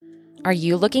Are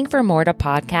you looking for more to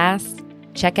podcasts?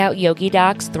 Check out Yogi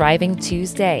Doc's Thriving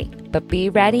Tuesday, but be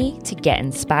ready to get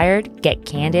inspired, get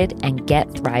candid, and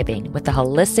get thriving with a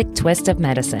holistic twist of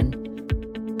medicine.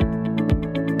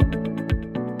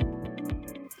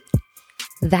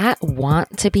 That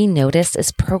want to be noticed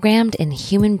is programmed in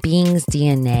human beings'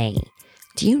 DNA.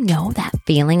 Do you know that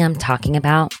feeling I'm talking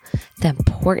about? The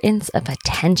importance of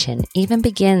attention even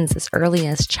begins as early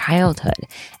as childhood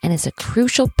and is a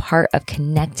crucial part of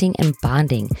connecting and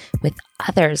bonding with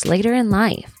others later in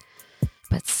life.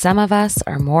 But some of us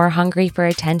are more hungry for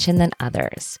attention than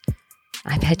others.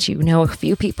 I bet you know a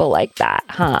few people like that,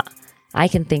 huh? I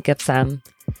can think of some.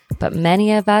 But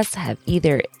many of us have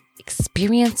either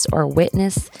experienced or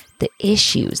witnessed the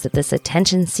issues that this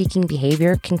attention-seeking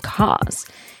behavior can cause.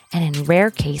 And in rare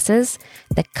cases,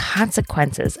 the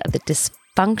consequences of the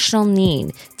dysfunctional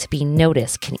need to be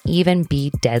noticed can even be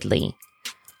deadly.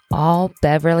 All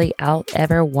Beverly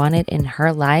ever wanted in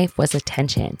her life was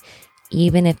attention,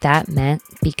 even if that meant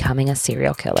becoming a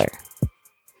serial killer.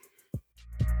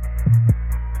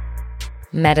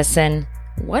 Medicine.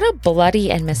 What a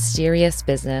bloody and mysterious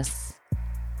business.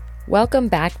 Welcome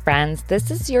back, friends.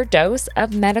 This is your dose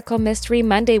of Medical Mystery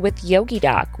Monday with Yogi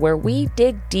Doc, where we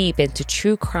dig deep into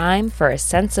true crime for a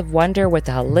sense of wonder with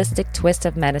a holistic twist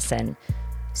of medicine.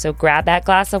 So grab that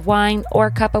glass of wine or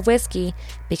cup of whiskey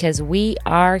because we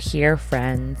are here,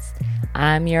 friends.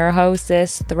 I'm your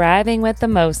hostess, thriving with the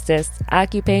mostest,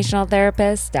 occupational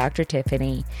therapist, Dr.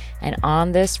 Tiffany. And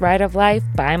on this ride of life,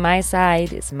 by my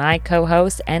side is my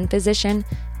co-host and physician,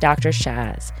 Dr.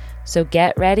 Shaz. So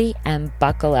get ready and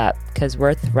buckle up because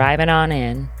we're thriving on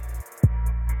in.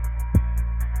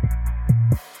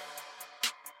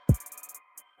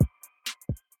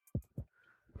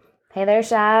 Hey there,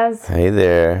 Shaz. Hey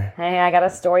there. Hey, I got a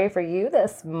story for you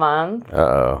this month.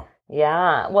 Uh-oh.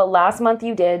 Yeah. Well, last month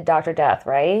you did Dr. Death,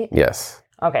 right? Yes.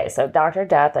 Okay, so Dr.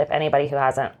 Death, if anybody who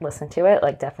hasn't listened to it,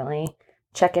 definitely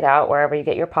check it out wherever you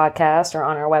get your podcast or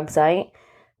on our website.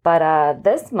 But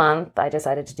this month, I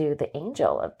decided to do the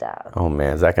Angel of Death. Oh,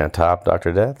 man. Is that going to top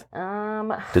Dr. Death?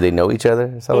 Do they know each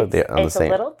other? It's a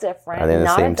little different. Are they in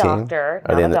the same team?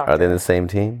 Are they in the same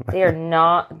team? They are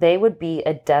not. They would be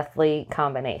a deathly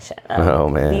combination. Oh,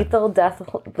 man. Lethal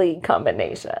deathly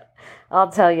combination. I'll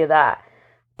tell you that.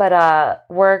 But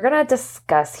we're going to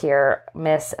discuss here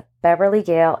Miss Beverly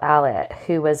Gale Allett,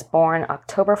 who was born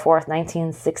October 4th,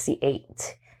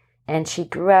 1968. And she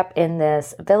grew up in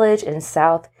this village in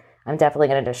South, I'm definitely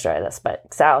going to destroy this,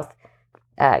 but South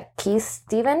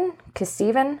Kesteven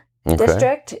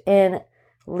district in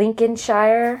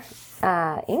Lincolnshire,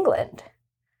 England.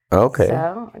 Okay.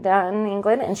 So down in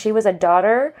England. And she was a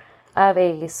daughter of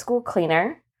a school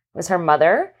cleaner, was her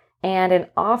mother, and an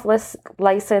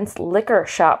off-licensed liquor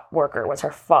shop worker was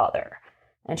her father.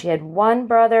 And she had one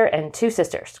brother and two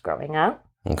sisters growing up.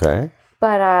 Okay.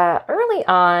 But early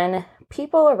on,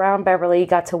 people around Beverly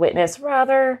got to witness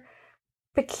rather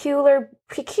peculiar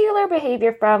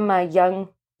behavior from a young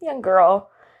girl.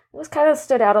 It was kind of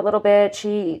stood out a little bit.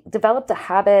 She developed a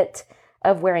habit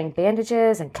of wearing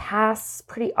bandages and casts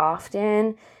pretty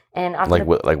often. And often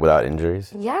without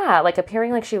injuries? Yeah,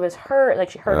 appearing like she was hurt,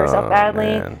 like she hurt herself badly.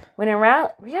 Man. When in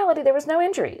reality, there was no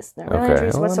injuries. There were no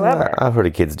injuries whatsoever. I've heard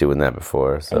of kids doing that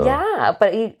before. So. Yeah,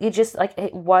 but you just,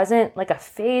 it wasn't like a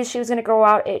phase she was going to grow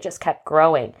out. It just kept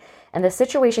growing. And the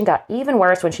situation got even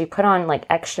worse when she put on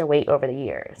extra weight over the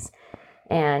years.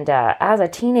 And as a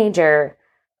teenager,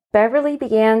 Beverly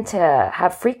began to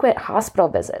have frequent hospital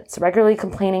visits, regularly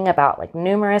complaining about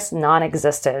numerous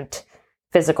non-existent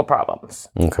physical problems.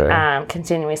 Okay.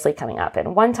 Continuously coming up.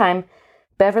 And one time,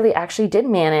 Beverly actually did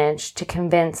manage to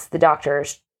convince the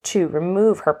doctors to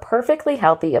remove her perfectly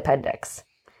healthy appendix.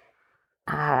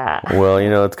 Well,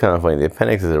 it's kind of funny. The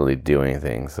appendix doesn't really do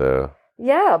anything, so...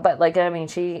 Yeah, but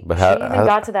she even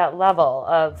got to that level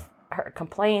of her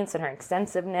complaints and her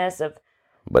extensiveness of...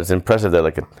 But it's impressive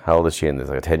that, how old is she in this?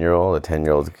 A 10-year-old? A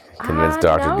 10-year-old convinced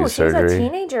doctor to do surgery? She's a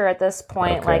teenager at this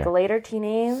point, okay. Later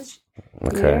teenage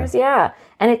years. Yeah,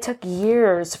 and it took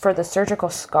years for the surgical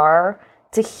scar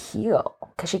to heal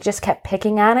because she just kept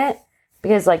picking at it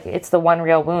because, it's the one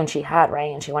real wound she had,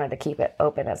 right? And she wanted to keep it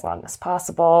open as long as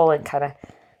possible and kind of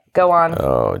go on.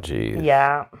 Oh, geez.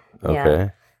 Yeah. Okay. Yeah.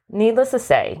 Needless to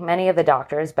say, many of the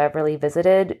doctors Beverly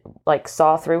visited,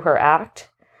 saw through her act,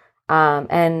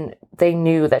 and they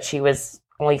knew that she was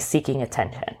only seeking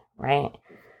attention, right?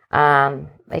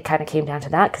 It kind of came down to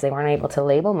that because they weren't able to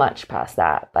label much past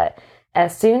that. But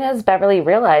as soon as Beverly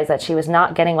realized that she was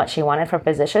not getting what she wanted from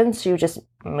physicians, she would just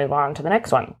move on to the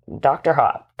next one, Dr.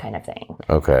 Hop kind of thing.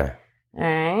 Okay. All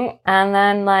right. And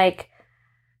then, like,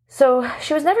 So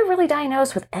she was never really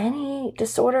diagnosed with any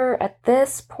disorder at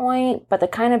this point, but the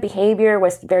kind of behavior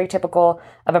was very typical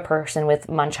of a person with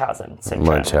Munchausen syndrome.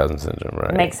 Munchausen syndrome,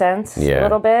 right. Makes sense? Yeah. A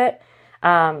little bit.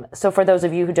 So for those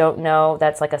of you who don't know,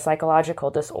 that's like a psychological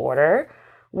disorder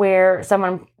where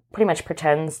someone pretty much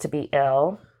pretends to be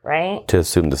ill, right? To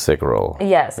assume the sick role.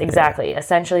 Yes, exactly. Yeah.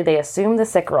 Essentially, they assume the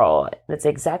sick role. That's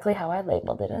exactly how I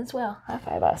labeled it as well. High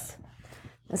five us.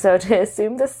 So to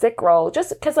assume the sick role,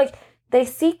 just because like they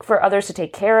seek for others to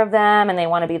take care of them and they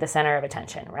want to be the center of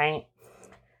attention, right?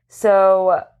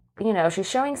 So, she's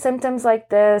showing symptoms like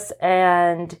this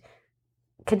and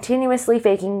continuously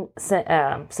faking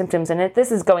symptoms. And this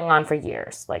is going on for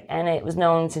years. And it was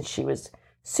known since she was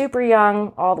super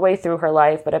young all the way through her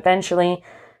life. But eventually,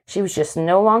 she was just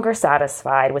no longer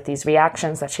satisfied with these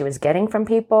reactions that she was getting from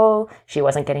people. She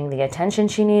wasn't getting the attention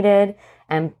she needed.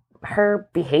 And her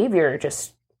behavior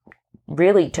just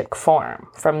really took form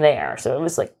from there. So it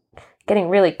was getting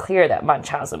really clear that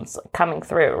Munchausen's coming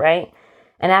through, right?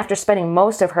 And after spending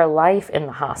most of her life in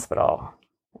the hospital,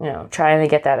 trying to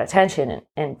get that attention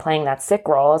and playing that sick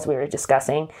role, as we were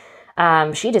discussing,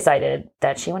 she decided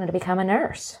that she wanted to become a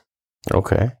nurse.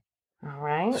 Okay. All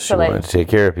right. She wanted to take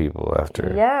care of people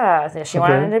after. Yeah. She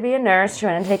wanted to be a nurse. She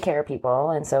wanted to take care of people.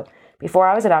 And so before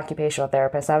I was an occupational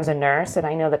therapist, I was a nurse. And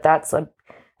I know that that's a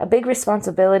big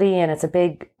responsibility and it's a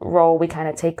big role we kind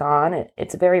of take on.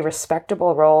 It's a very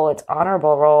respectable role. It's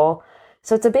honorable role.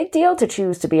 So it's a big deal to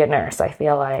choose to be a nurse, I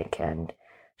feel like. And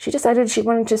she decided she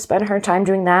wanted to spend her time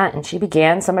doing that. And she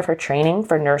began some of her training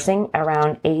for nursing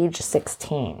around age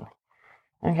 16.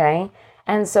 Okay.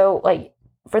 And so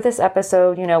for this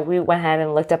episode, we went ahead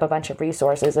and looked up a bunch of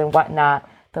resources and whatnot.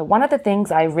 But one of the things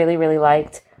I really, really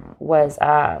liked was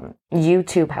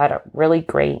YouTube had a really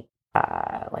great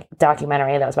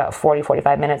documentary that was about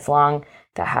 45 minutes long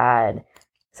that had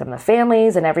some of the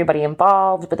families and everybody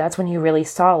involved. But that's when you really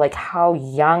saw how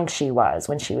young she was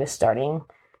when she was starting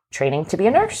training to be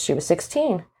a nurse. She was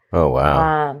 16. Oh,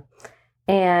 wow.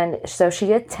 And so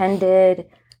she attended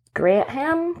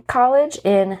Grantham College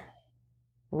in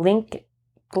Lincolnshire.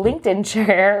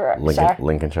 Lincolnshire.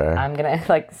 I'm going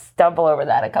to stumble over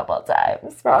that a couple of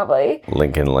times, probably.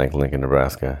 Lincoln,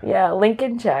 Nebraska. Yeah,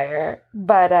 Lincolnshire.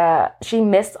 But she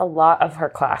missed a lot of her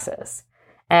classes.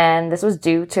 And this was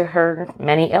due to her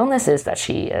many illnesses that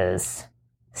she is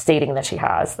stating that she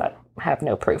has that have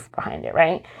no proof behind it,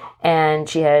 right? And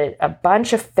she had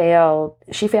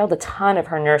she failed a ton of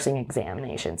her nursing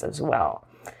examinations as well.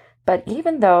 But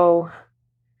even though,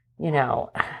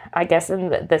 I guess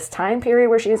in this time period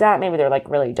where she was at, maybe they're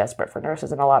really desperate for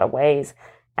nurses in a lot of ways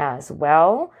as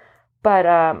well. But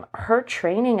her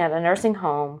training at a nursing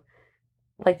home,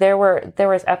 there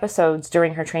was episodes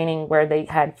during her training where they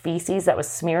had feces that was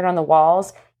smeared on the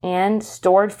walls and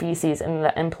stored feces in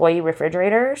the employee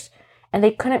refrigerators, and they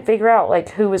couldn't figure out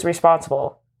who was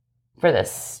responsible for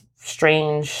this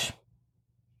strange,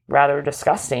 rather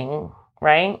disgusting,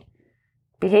 right,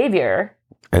 behavior.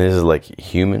 And this is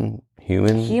human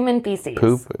feces.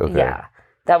 Poop? Okay. Yeah,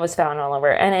 that was found all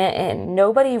over. And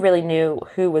nobody really knew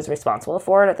who was responsible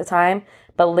for it at the time.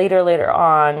 But later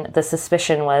on, the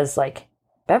suspicion was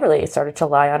Beverly started to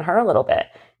lie on her a little bit.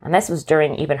 And this was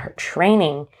during even her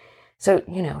training. So,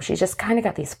 she just kind of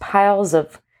got these piles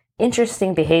of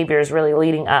interesting behaviors really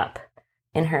leading up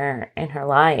in her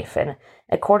life. And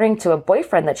according to a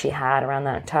boyfriend that she had around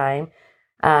that time,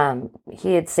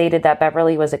 he had stated that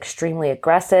Beverly was extremely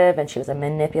aggressive and she was a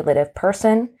manipulative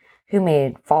person who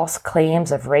made false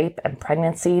claims of rape and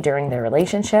pregnancy during their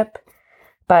relationship.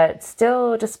 But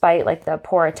still, despite the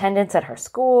poor attendance at her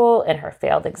school and her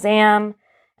failed exam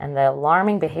and the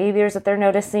alarming behaviors that they're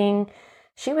noticing,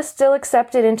 she was still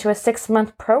accepted into a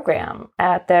 6-month program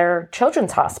at their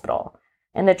children's hospital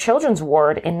in the children's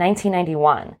ward in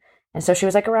 1991. And so she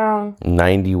was around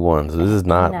 91. So this is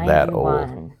not 91. That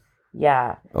old.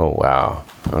 Yeah. Oh, wow.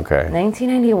 Okay.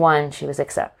 1991, she was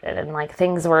accepted. And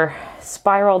things were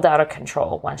spiraled out of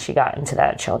control once she got into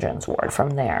that children's ward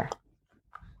from there.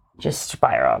 Just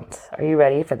spiraled. Are you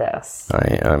ready for this?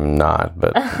 I'm not,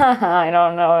 but... I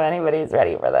don't know if anybody's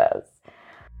ready for this.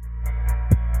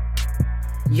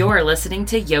 You're listening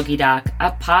to Yogi Doc,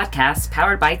 a podcast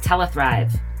powered by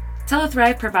Telethrive.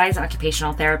 Telethrive provides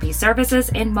occupational therapy services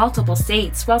in multiple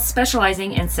states while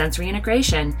specializing in sensory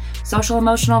integration, social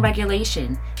emotional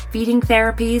regulation, feeding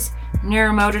therapies,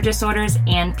 neuromotor disorders,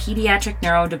 and pediatric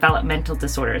neurodevelopmental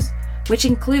disorders, which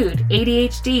include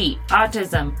ADHD,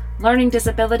 autism, learning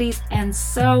disabilities, and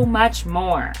so much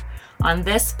more. On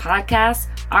this podcast,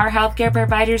 our healthcare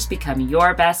providers become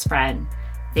your best friend.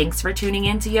 Thanks for tuning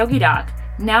in to Yogi Doc.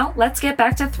 Now let's get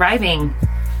back to thriving.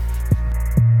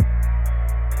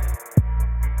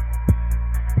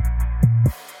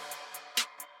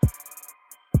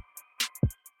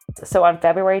 So on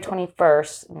February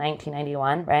 21st,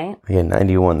 1991, right? Yeah,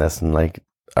 91. That's like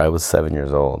I was 7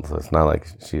 years old, so it's not like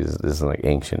this isn't like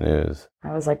ancient news,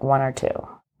 I was like 1 or 2.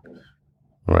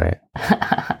 right?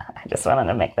 I just wanted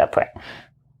to make that point.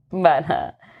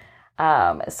 But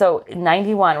so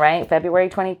 91, right? February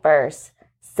 21st,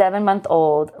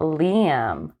 7-month-old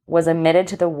Liam was admitted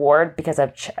to the ward because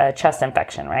of a chest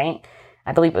infection, right?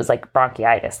 I believe it was like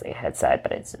bronchitis, they had said,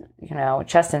 but it's,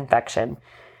 chest infection.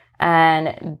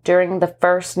 And during the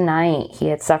first night, he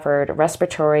had suffered a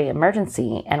respiratory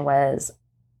emergency and was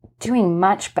doing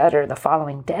much better the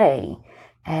following day.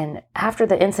 And after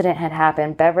the incident had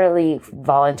happened, Beverly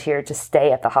volunteered to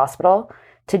stay at the hospital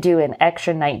to do an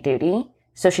extra night duty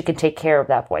so she could take care of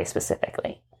that boy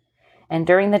specifically. And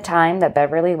during the time that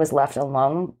Beverly was left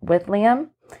alone with Liam,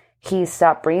 he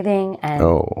stopped breathing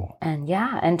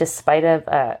and despite of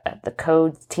the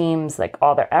code teams, like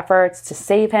all their efforts to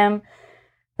save him,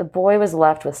 the boy was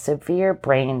left with severe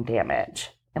brain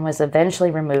damage and was eventually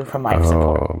removed from life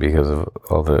support. Oh, because of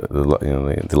all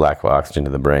the lack of oxygen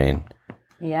to the brain.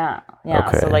 Yeah.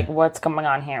 Okay. So like what's going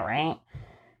on here, right?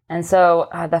 And so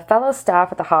the fellow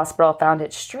staff at the hospital found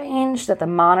it strange that the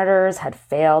monitors had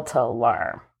failed to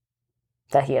alarm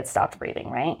that he had stopped breathing,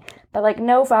 right? But like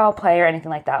no foul play or anything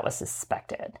like that was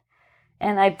suspected.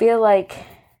 And I feel like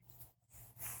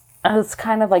it's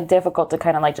kind of like difficult to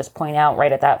kind of like just point out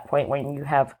right at that point when you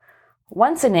have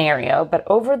one scenario, but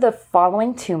over the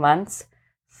following 2 months,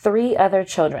 3 other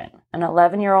children, an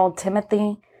 11-year-old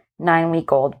Timothy,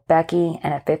 9-week-old Becky,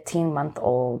 and a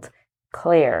 15-month-old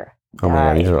Claire died. Oh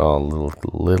man, these are all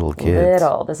little kids.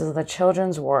 This is the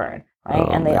children's ward, right?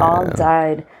 And they all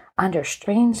died under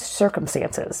strange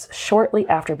circumstances shortly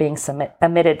after being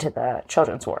admitted to the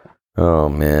children's ward. Oh,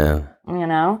 man.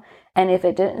 And if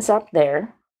it didn't stop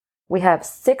there, we have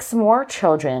 6 more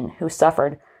children who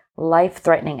suffered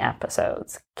life-threatening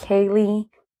episodes. Kaylee,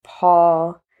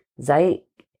 Paul, Zayk,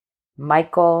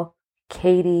 Michael,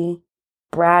 Katie,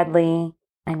 Bradley.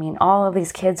 I mean, all of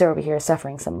these kids are over here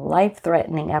suffering some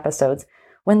life-threatening episodes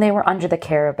when they were under the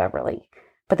care of Beverly.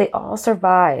 But they all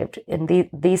survived, and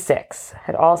these 6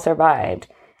 had all survived,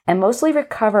 and mostly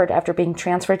recovered after being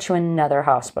transferred to another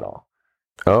hospital.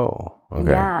 Oh,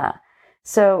 okay. Yeah.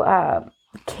 So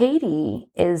Katie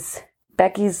is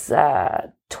Becky's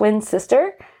twin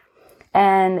sister,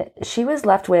 and she was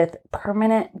left with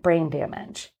permanent brain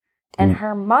damage. And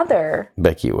her mother...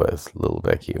 Little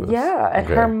Becky was. Yeah, and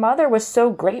her mother was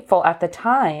so grateful at the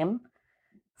time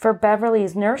for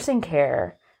Beverly's nursing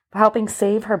care, helping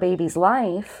save her baby's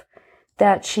life,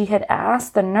 that she had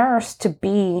asked the nurse to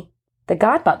be the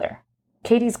godmother,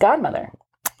 Katie's godmother.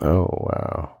 Oh,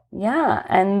 wow. Yeah,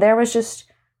 and there was just...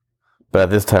 But at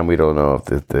this time, we don't know if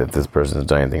this person has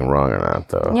done anything wrong or not,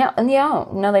 though. Yeah,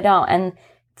 no, they don't. And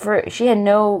she had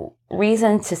no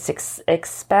reason to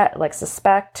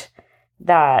suspect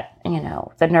that,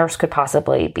 the nurse could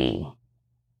possibly be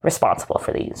responsible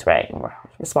for these, right?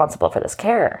 Responsible for this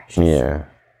care. Yeah.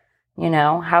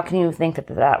 How can you think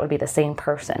that would be the same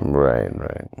person? Right.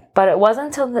 But it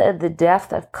wasn't until the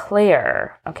death of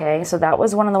Claire, okay? So that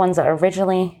was one of the ones that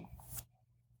originally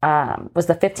was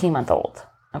the 15-month-old,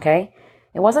 okay?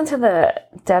 It wasn't until the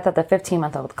death of the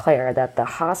 15-month-old Claire that the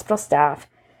hospital staff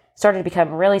started to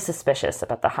become really suspicious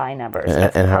about the high numbers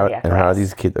of cardiac arrest. How are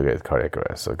these kids? Okay, cardiac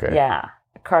arrest, okay. Yeah,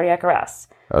 cardiac arrest.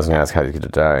 I was going to ask how these kids are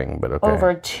dying, but okay.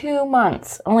 Over 2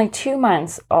 months, only 2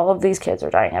 months, all of these kids are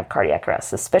dying of cardiac arrest.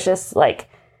 Suspicious, like,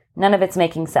 none of it's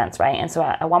making sense, right? And so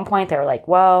at one point they were like,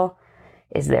 well,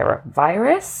 is there a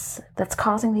virus that's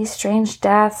causing these strange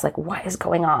deaths? Like, what is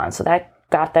going on? So that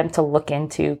got them to look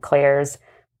into Claire's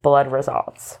blood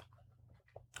results.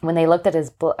 When they looked at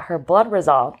her blood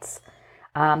results,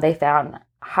 they found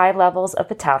high levels of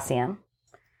potassium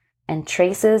and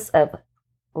traces of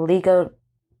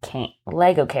lidocaine.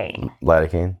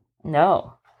 Lidocaine?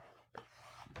 No.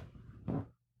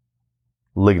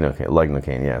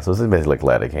 Lignocaine, yeah. So this is basically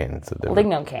like lidocaine. It's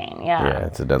lignocaine, yeah. Yeah,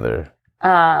 it's another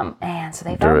and so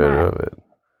they found derivative of it.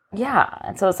 Yeah,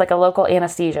 and so it's like a local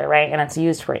anesthesia, right? And it's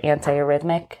used for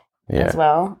antiarrhythmic as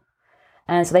well.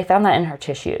 And so they found that in her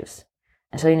tissues.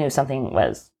 And so they knew something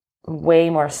was way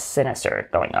more sinister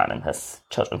going on in this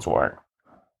children's ward,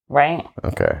 right?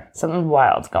 Okay. Something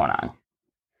wild's going on.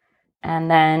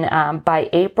 And then by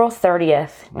April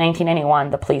 30th, 1991,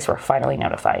 the police were finally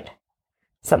notified.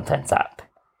 Something's up.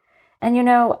 And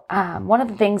one of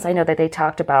the things I know that they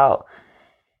talked about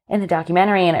in the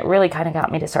documentary, and it really kind of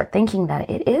got me to start thinking that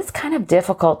it is kind of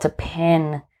difficult to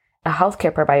pin a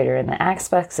healthcare provider in the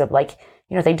aspects of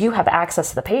they do have access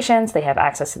to the patients, they have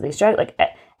access to these drugs,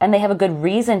 and they have a good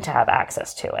reason to have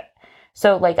access to it.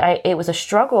 So it was a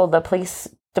struggle. The police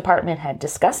department had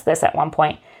discussed this at one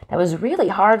point, that was really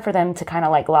hard for them to kind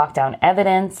of like lock down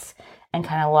evidence and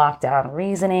kind of lock down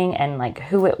reasoning and like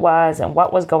who it was and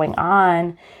what was going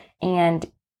on.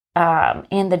 And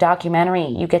in the documentary,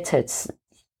 you get to,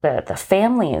 the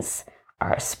families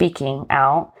are speaking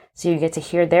out. So you get to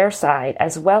hear their side,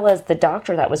 as well as the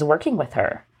doctor that was working with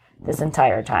her this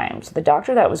entire time. So the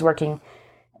doctor that was working,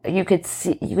 you could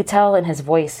tell in his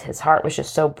voice, his heart was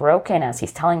just so broken as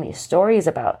he's telling these stories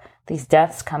about these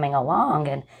deaths coming along.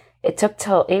 And it took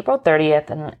till April 30th,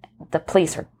 and the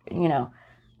police are,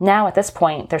 now at this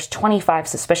point, there's 25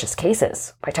 suspicious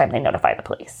cases by the time they notify the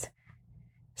police.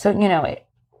 So, it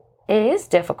is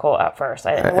difficult at first.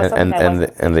 They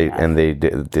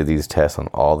did these tests on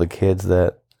all the kids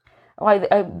that.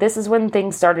 This is when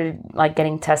things started like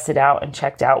getting tested out and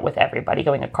checked out with everybody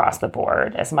going across the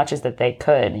board as much as that they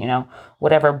could,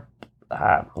 whatever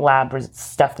lab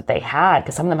stuff that they had,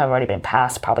 because some of them have already been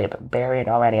passed, probably been buried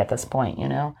already at this point,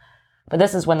 But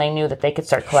this is when they knew that they could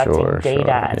start collecting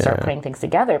data and start putting things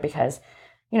together because,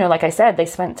 like I said, they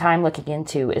spent time looking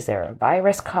into, is there a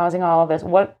virus causing all of this?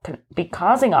 What could be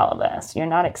causing all of this? You're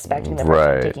not expecting the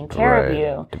person taking care of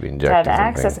you to have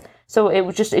access. Something. So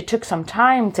it took some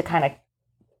time to kind of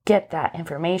get that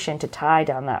information to tie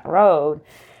down that road.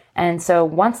 And so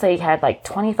once they had like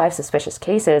 25 suspicious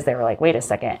cases, they were like, wait a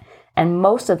second. And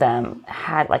most of them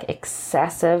had like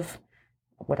excessive,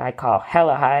 what I call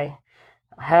hella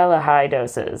high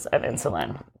doses of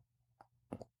insulin.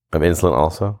 Of insulin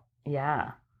also?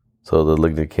 Yeah. So the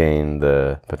lignocaine,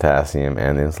 the potassium,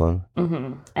 and insulin?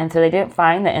 Mm-hmm. And so they didn't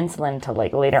find the insulin until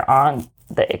like later on,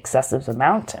 the excessive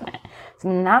amount in it.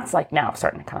 So that's like now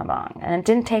starting to come along. And it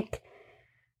didn't take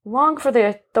long for the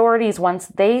authorities, once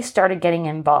they started getting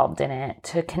involved in it,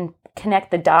 to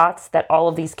connect the dots that all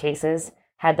of these cases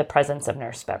had the presence of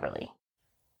Nurse Beverly.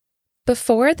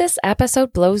 Before this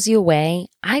episode blows you away,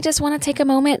 I just want to take a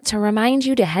moment to remind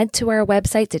you to head to our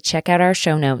website to check out our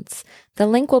show notes. The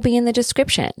link will be in the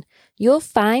description. You'll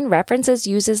find references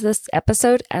used in this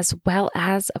episode, as well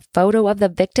as a photo of the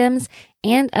victims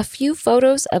and a few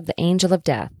photos of the angel of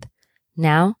death.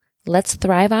 Now, let's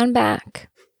thrive on back.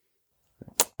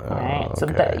 All right. So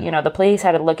the police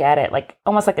had to look at it like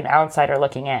almost like an outsider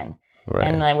looking in. Right.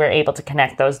 And then we're able to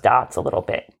connect those dots a little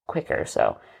bit quicker.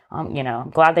 So, I'm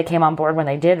glad they came on board when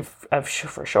they did,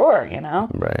 for sure,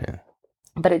 Right.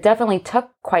 But it definitely took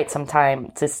quite some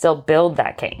time to still build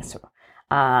that case.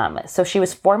 So she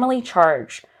was formally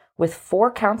charged with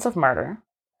 4 counts of murder,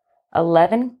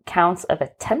 11 counts of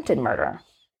attempted murder,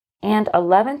 and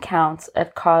 11 counts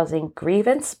of causing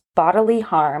grievous bodily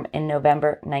harm in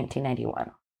November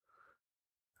 1991.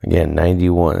 Again,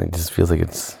 91. It just feels like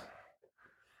it's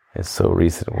so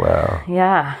recent. Wow.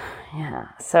 Yeah.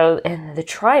 So in the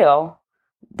trial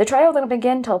didn't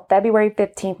begin until February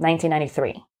 15th,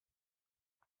 1993.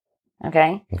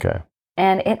 Okay? Okay.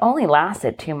 And it only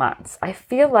lasted 2 months. I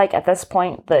feel like at this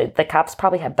point, the cops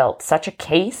probably had built such a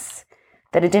case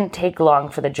that it didn't take long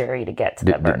for the jury to get to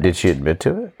the verdict. Did she admit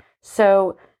to it?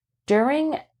 So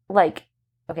during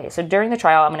the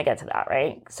trial, I'm going to get to that,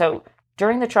 right? So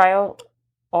during the trial,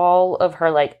 all of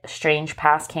her strange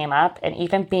past came up, and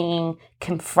even being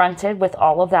confronted with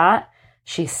all of that,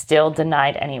 she still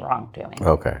denied any wrongdoing.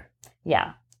 Okay.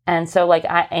 Yeah. And so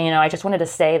I just wanted to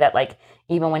say that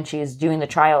even when she's doing the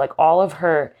trial, all of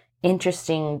her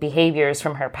interesting behaviors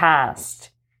from her past,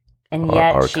 and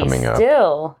yet she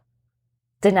still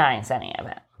denies any of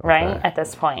it, right? Okay. At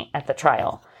this point at the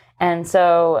trial. And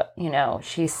so,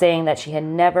 she's saying that she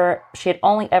had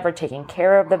only ever taken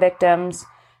care of the victims.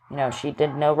 She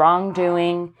did no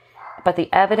wrongdoing, but the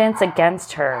evidence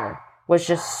against her was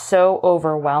just so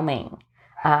overwhelming.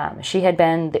 She had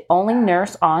been the only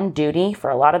nurse on duty for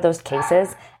a lot of those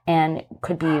cases, and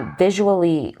could be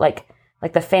visually like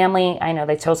the family. I know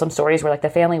they told some stories where the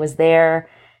family was there.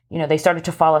 They started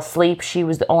to fall asleep. She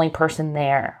was the only person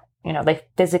there. They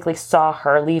physically saw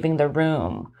her leaving the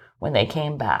room when they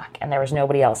came back, and there was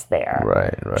nobody else there.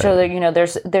 Right. So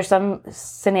there's some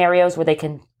scenarios where they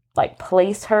can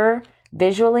place her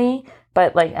visually,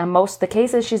 but in most of the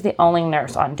cases, she's the only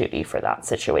nurse on duty for that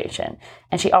situation.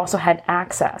 And she also had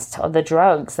access to the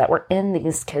drugs that were in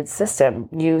these kids' system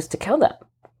used to kill them.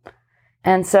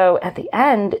 And so at the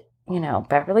end,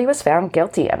 Beverly was found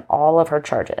guilty on all of her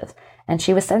charges, and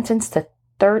she was sentenced to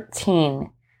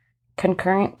 13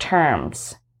 concurrent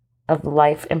terms of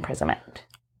life imprisonment.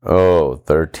 Oh,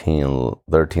 13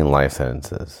 life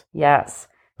sentences. Yes.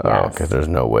 Oh, because there's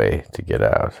no way to get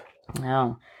out.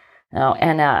 No.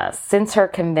 And since her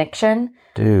conviction...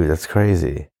 Dude, that's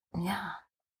crazy. Yeah.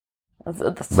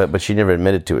 But she never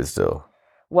admitted to it still.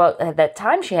 Well, at that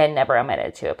time, she had never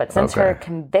admitted to it. But since her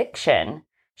conviction,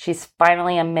 she's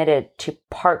finally admitted to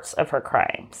parts of her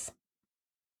crimes.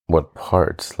 What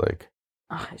parts? Like,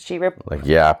 I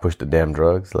pushed the damn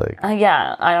drugs. Like,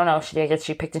 yeah, I don't know. I guess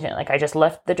she picked it. Like, I just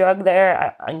left the drug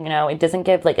there. It doesn't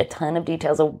give like a ton of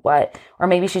details of what, or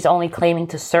maybe she's only claiming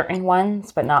to certain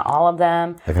ones, but not all of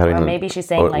them. Like, or maybe she's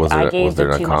saying I gave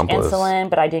them too much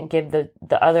insulin, but I didn't give the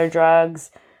other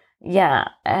drugs. Yeah,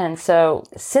 and so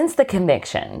since the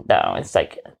conviction, though, it's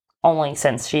like only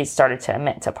since she started to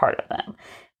admit to part of them.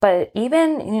 But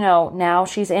even, now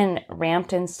she's in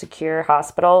Rampton Secure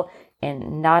Hospital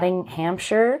in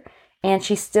Nottinghamshire, and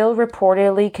she's still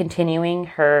reportedly continuing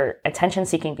her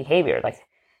attention-seeking behavior. Like,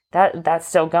 that's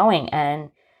still going.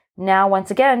 And now, once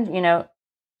again,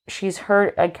 she's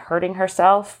hurting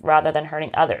herself rather than hurting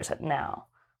others now.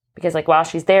 Because, like, while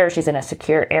she's there, she's in a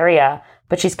secure area,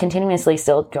 but she's continuously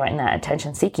still doing that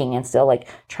attention-seeking and still, like,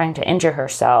 trying to injure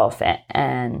herself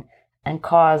and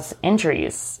cause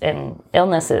injuries and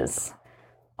illnesses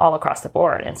all across the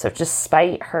board. And so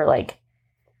despite her, like,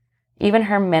 even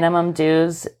her minimum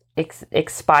dues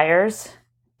expires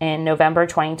in November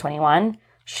 2021,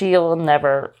 she'll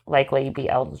never likely be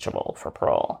eligible for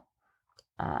parole.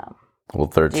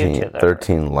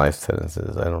 13 life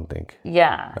sentences, I don't think.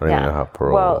 Yeah. I don't even know how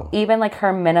parole... Well, even, like,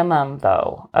 her minimum,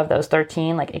 though, of those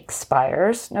 13, like,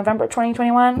 expires November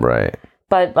 2021. Right.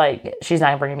 But, like, she's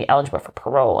not ever going to be eligible for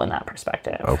parole in that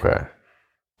perspective. Okay.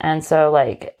 And so,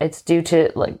 like, it's due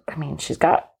to, like, she's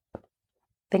got...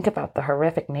 Think about the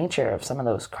horrific nature of some of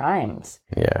those crimes.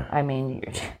 Yeah.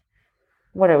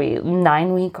 What are we,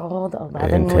 9-week-old,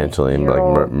 11-week-old? Intentionally,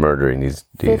 like, murdering these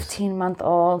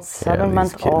 15-month-old,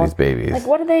 7-month-old. These babies. Like,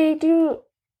 what do they do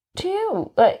to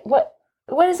you? Like,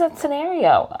 what is that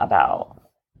scenario about?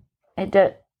 It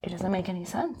doesn't make any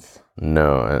sense.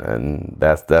 No, and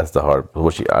that's the hard...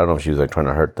 I don't know if she was, like, trying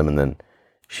to hurt them and then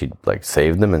she, like,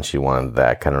 saved them and she wanted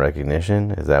that kind of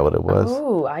recognition. Is that what it was?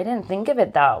 Ooh, I didn't think of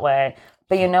it that way.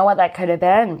 But you know what that could have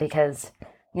been? Because,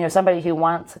 somebody who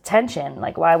wants attention,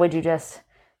 like, why would you just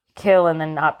kill and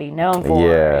then not be known for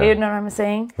it? You know what I'm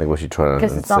saying? Like, was she trying to...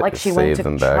 Because it's not like she went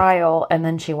to trial and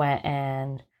then she went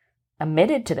and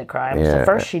admitted to the crime. Yeah, so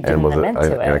first she didn't admit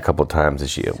to it. And a couple of times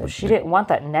she didn't want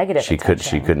that negative attention.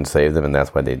 She couldn't save them and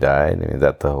that's why they died? Is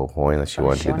that the whole point? That she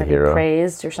wanted to be the hero? Be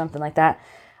praised or something like that.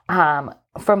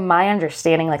 From my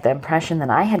understanding, like, the impression that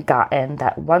I had gotten,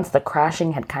 that once the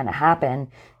crashing had kind of happened,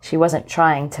 she wasn't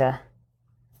trying to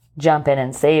jump in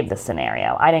and save the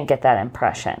scenario. I didn't get that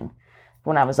impression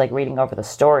when I was, like, reading over the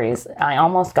stories. I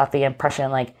almost got the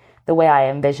impression, like, the way I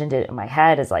envisioned it in my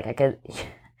head is, like,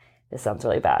 this sounds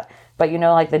really bad, but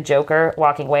like the Joker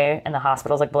walking away and the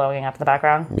hospital's, like, blowing up in the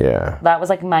background? Yeah. That was,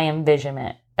 like, my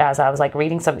envisionment as I was, like,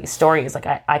 reading some of these stories, like,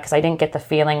 because I didn't get the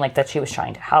feeling, like, that she was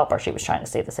trying to help or she was trying to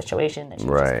save the situation. And she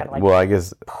was just kind of, like, well, I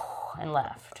guess... And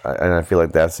left. And I feel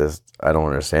like that's just... I don't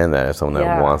understand that. If someone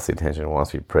that wants the attention,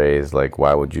 wants to be praised, like,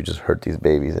 why would you just hurt these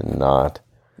babies and not...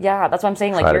 Yeah, that's what I'm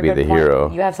saying. Like, try to be the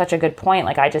hero. You have such a good point.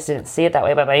 Like, I just didn't see it that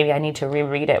way, but maybe I need to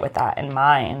reread it with that in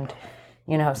mind.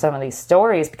 Some of these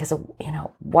stories, because of,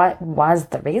 what was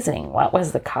the reasoning? What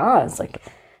was the cause? Like,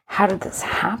 how did this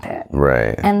happen?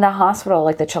 Right. And the hospital,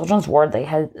 like the children's ward, they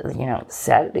had,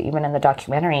 said, even in the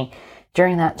documentary,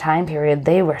 during that time period,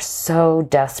 they were so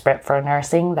desperate for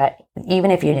nursing that even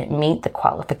if you didn't meet the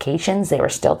qualifications, they were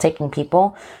still taking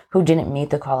people who didn't meet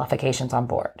the qualifications on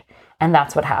board. And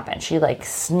that's what happened. She, like,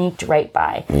 sneaked right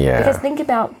by. Yeah. Because think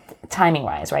about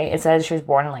timing-wise, right? It says she was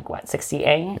born in, like,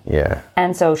 68? Yeah.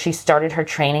 And so she started her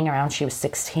training around she was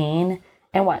 16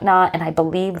 and whatnot. And I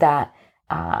believe that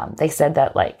they said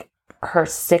that, like, her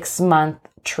 6-month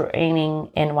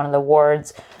training in one of the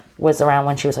wards was around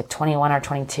when she was, like, 21 or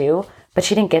 22. But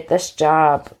she didn't get this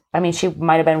job. She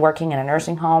might have been working in a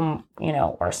nursing home,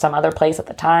 or some other place at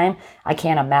the time. I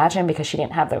can't imagine, because she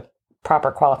didn't have the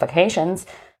proper qualifications.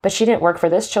 But she didn't work for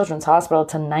this children's hospital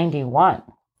till 91.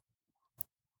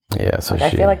 Yeah, so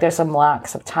I feel like there's some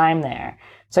lapse of time there.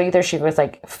 So either she was,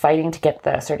 like, fighting to get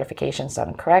the certifications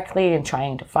done correctly and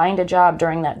trying to find a job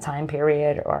during that time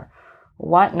period or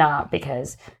whatnot,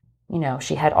 because,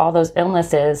 she had all those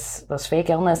illnesses, those fake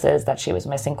illnesses that she was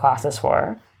missing classes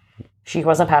for. She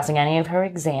wasn't passing any of her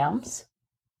exams,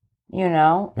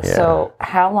 Yeah. So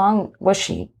how long was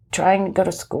she trying to go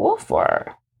to school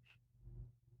for?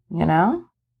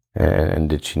 And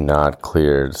did she not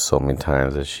clear so many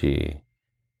times that she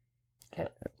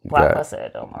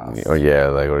blacklisted almost?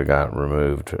 Or got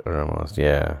removed or almost?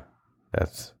 Yeah,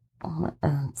 that's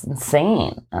it's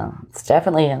insane. It's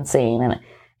definitely insane, and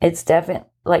it's definitely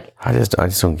like I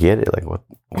just don't get it. Like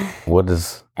what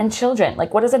is? And children,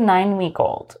 like, what is a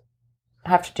 9-week-old?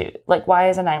 have to do? Like, why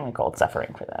is a 9-week-old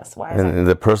suffering for this? Why is And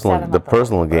the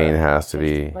personal gain has to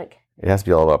be, like, it has to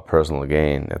be all about personal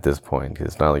gain at this point. 'Cause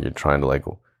it's not like you're trying to like,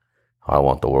 oh, I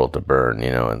want the world to burn,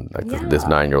 and like this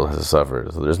 9-year-old has to suffer.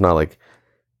 So there's not like,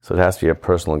 so it has to be a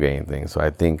personal gain thing. So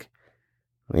I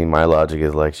mean, my logic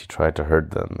is like she tried to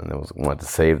hurt them and wanted to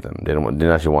save them. Didn't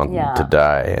actually want them to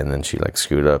die, and then she like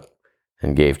screwed up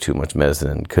and gave too much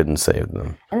medicine and couldn't save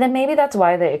them. And then maybe that's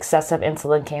why the excessive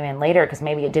insulin came in later, because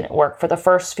maybe it didn't work for the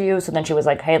first few. So then she was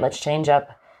like, hey, let's change up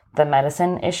the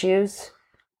medicine issues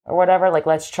or whatever. Like,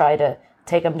 let's try to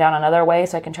take them down another way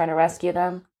so I can try to rescue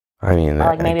them. I mean,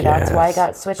 like maybe that's why it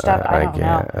got switched up. I don't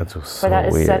know. That's so but that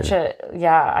is weird. such a,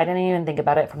 I didn't even think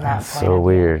about it from that point. So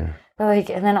weird. But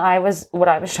like, and then what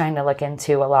I was trying to look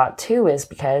into a lot too is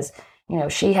because,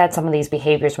 she had some of these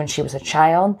behaviors when she was a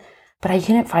child, but I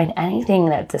couldn't find anything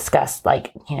that discussed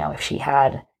like, if she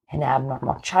had an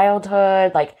abnormal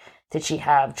childhood, like, did she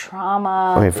have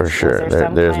trauma? I mean, for sure.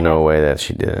 There's no way that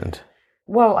she didn't.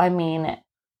 Well, I mean,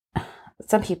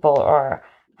 some people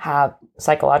have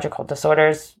psychological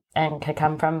disorders and can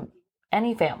come from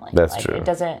any family. That's true. It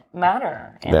doesn't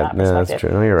matter in that perspective. That's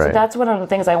true. No, you're right. So that's one of the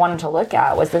things I wanted to look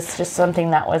at. Was this just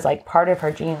something that was like part of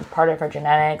her genes, part of her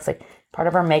genetics, like part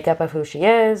of her makeup of who she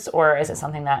is? Or is it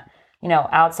something that,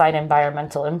 outside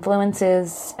environmental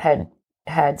influences had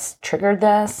triggered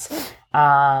this?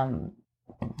 I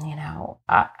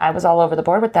was all over the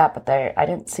board with that, but I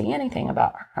didn't see anything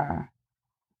about her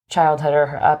childhood or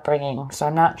her upbringing. So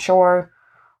I'm not sure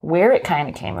where it kind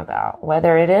of came about,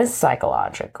 whether it is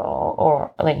psychological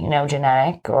or like,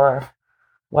 genetic, or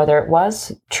whether it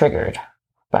was triggered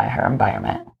by her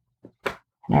environment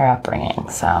and her upbringing.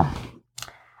 So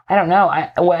I don't know.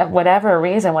 Whatever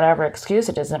reason, whatever excuse,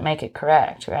 it doesn't make it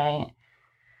correct, right?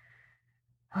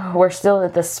 We're still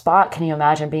at this spot. Can you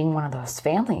imagine being one of those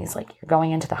families? Like, you're going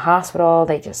into the hospital,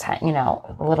 they just had,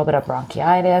 a little bit of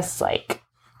bronchitis, like,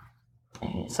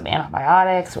 some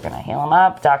antibiotics, we're going to heal him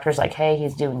up. Doctor's like, hey,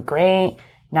 he's doing great,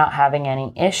 not having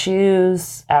any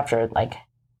issues after like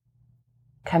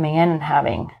coming in and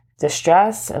having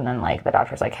distress. And then like the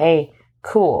doctor's like, hey,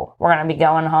 cool, we're going to be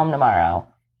going home tomorrow.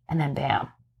 And then bam.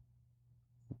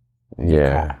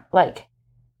 Yeah. Like,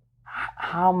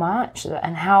 how much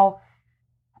and how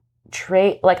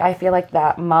like, I feel like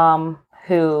that mom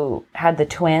who had the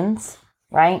twins,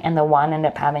 right? And the one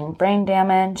ended up having brain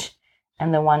damage,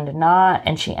 and the one did not,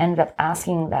 and she ended up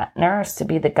asking that nurse to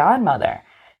be the godmother.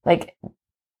 Like,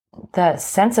 the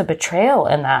sense of betrayal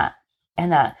in that,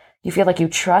 and that you feel like you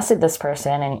trusted this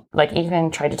person, and like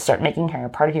even tried to start making her a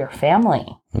part of your family.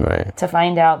 Right. To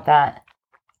find out that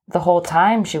the whole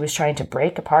time she was trying to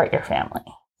break apart your family.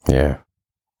 Yeah.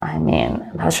 I mean,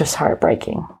 that's just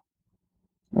heartbreaking.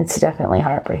 It's definitely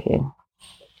heartbreaking.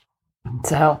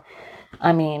 So,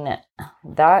 I mean,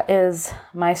 that is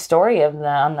my story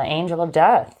on the angel of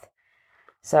death.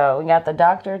 So we got the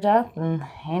doctor of death and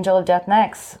angel of death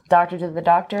next. Doctor to the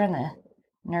doctor and the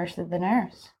nurse to the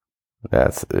nurse.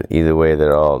 That's either way.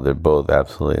 They're both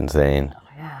absolutely insane. Oh,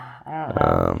 yeah, I don't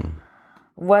know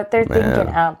what they're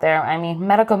thinking out there. I mean,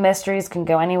 medical mysteries can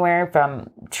go anywhere from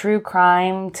true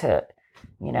crime to,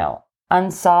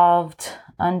 unsolved,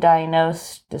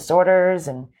 undiagnosed disorders,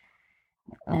 and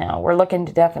we're looking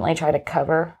to definitely try to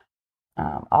cover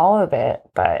all of it.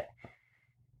 But,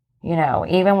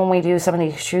 even when we do some of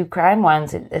these true crime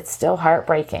ones, it's still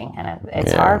heartbreaking. And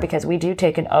it's hard because we do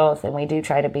take an oath and we do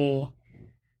try to be,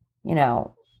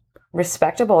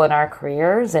 respectable in our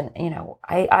careers. And,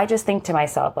 I just think to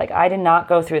myself, like, I did not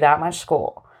go through that much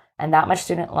school and that much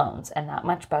student loans and that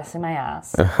much busting my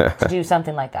ass to do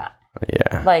something like that.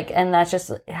 Yeah. Like, and that's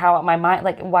just how my mind,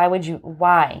 like,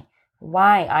 why?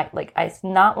 It's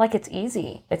not like it's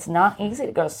easy. It's not easy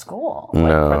to go to school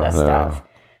for this stuff.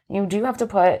 You do have to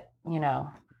put,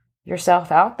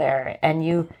 yourself out there, and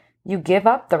you give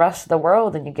up the rest of the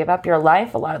world, and you give up your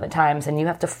life a lot of the times, and you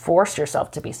have to force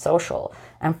yourself to be social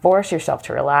and force yourself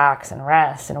to relax and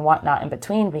rest and whatnot in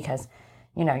between, because,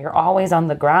 you're always on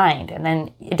the grind. And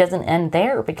then it doesn't end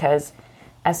there, because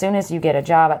as soon as you get a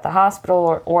job at the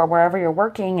hospital or wherever you're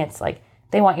working, it's like,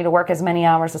 they want you to work as many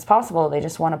hours as possible. They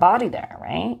just want a body there,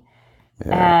 right?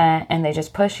 Yeah. And they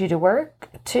just push you to work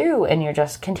too. And you're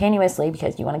just continuously,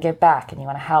 because you want to give back and you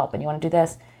want to help and you want to do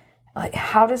this. Like,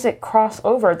 how does it cross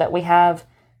over that we have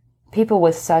people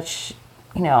with such,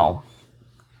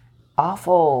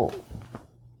 awful,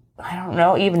 I don't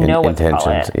know, even know what to call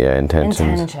it. Yeah, intentions.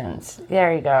 Intentions.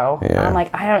 There you go. Yeah.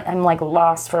 I'm like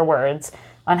lost for words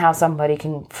on how somebody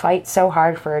can fight so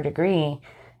hard for a degree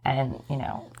and,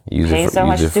 pay so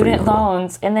much student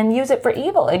loans and then use it for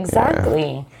evil.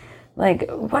 Exactly. Yeah. Like,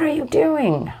 what are you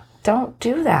doing? don't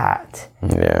do that.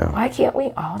 Yeah. Why can't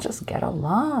we all just get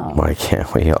along? Why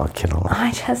can't we all get along?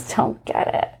 I just don't get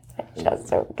it.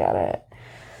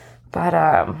 But,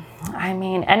 I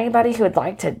mean, anybody who would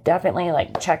like to definitely,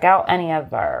 like, check out any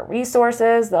of our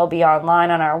resources, they'll be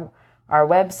online on our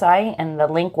website, and the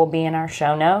link will be in our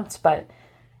show notes. But,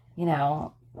 you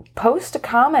know, post a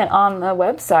comment on the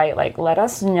website. Like, let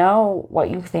us know what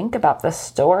you think about the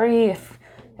story.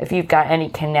 If you've got any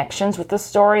connections with the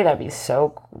story, that'd be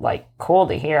so, like, cool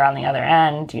to hear on the other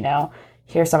end, you know,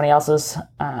 hear somebody else's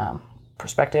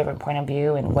perspective and point of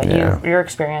view and what your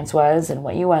experience was and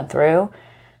what you went through.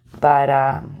 But,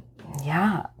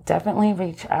 yeah, definitely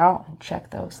reach out and check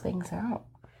those things out.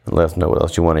 Let us know what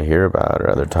else you want to hear about or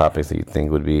other topics that you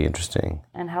think would be interesting.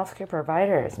 And healthcare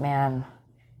providers, man,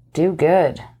 do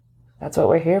good. That's what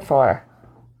we're here for,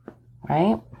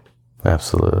 right?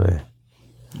 Absolutely.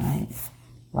 Right.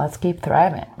 Let's keep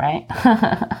thriving, right?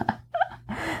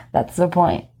 That's the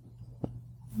point.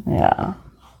 Yeah.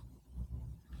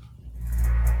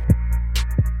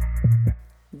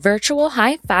 Virtual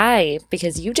high five,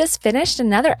 because you just finished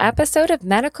another episode of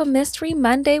Medical Mystery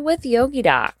Monday with Yogi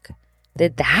Doc.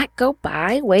 Did that go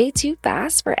by way too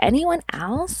fast for anyone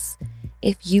else?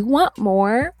 If you want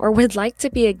more or would like to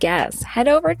be a guest, head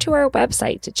over to our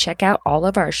website to check out all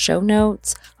of our show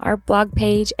notes, our blog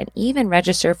page, and even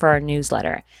register for our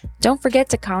newsletter. Don't forget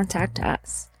to contact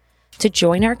us. To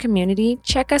join our community,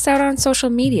 check us out on social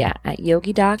media at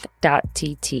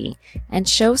yogidoc.tt and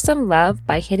show some love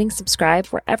by hitting subscribe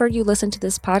wherever you listen to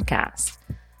this podcast.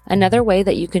 Another way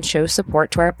that you can show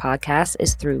support to our podcast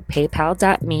is through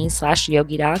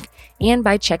paypal.me/yogidoc and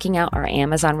by checking out our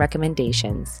Amazon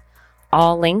recommendations.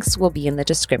 All links will be in the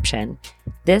description.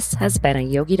 This has been a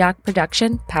Yogi Doc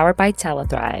production powered by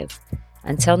TeleThrive.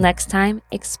 Until next time,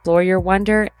 explore your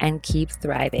wonder and keep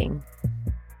thriving.